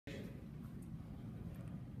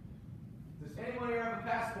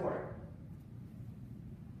passport?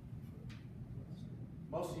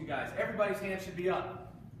 Most of you guys. Everybody's hand should be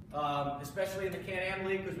up, especially in the Can-Am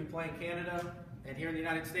League because we play in Canada and here in the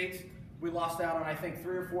United States. We lost out on, I think,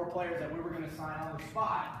 3 or 4 players that we were going to sign on the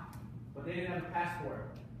spot, but they didn't have a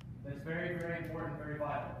passport. That's very, very important, very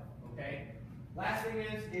vital. Okay. Last thing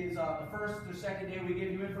is the first or second day we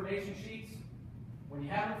give you information sheets. When you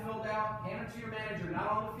have them filled out, hand them to your manager, not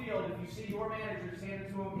on the field. If you see your managers, hand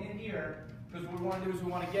it to them in here, because what we want to do is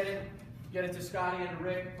we want to get it to Scotty and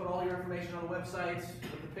Rick, put all your information on the websites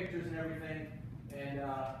with the pictures and everything, and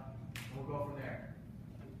we'll go from there.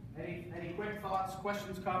 Any quick thoughts,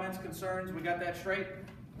 questions, comments, concerns? We got that straight?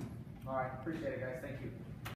 All right, appreciate it, guys. Thank you.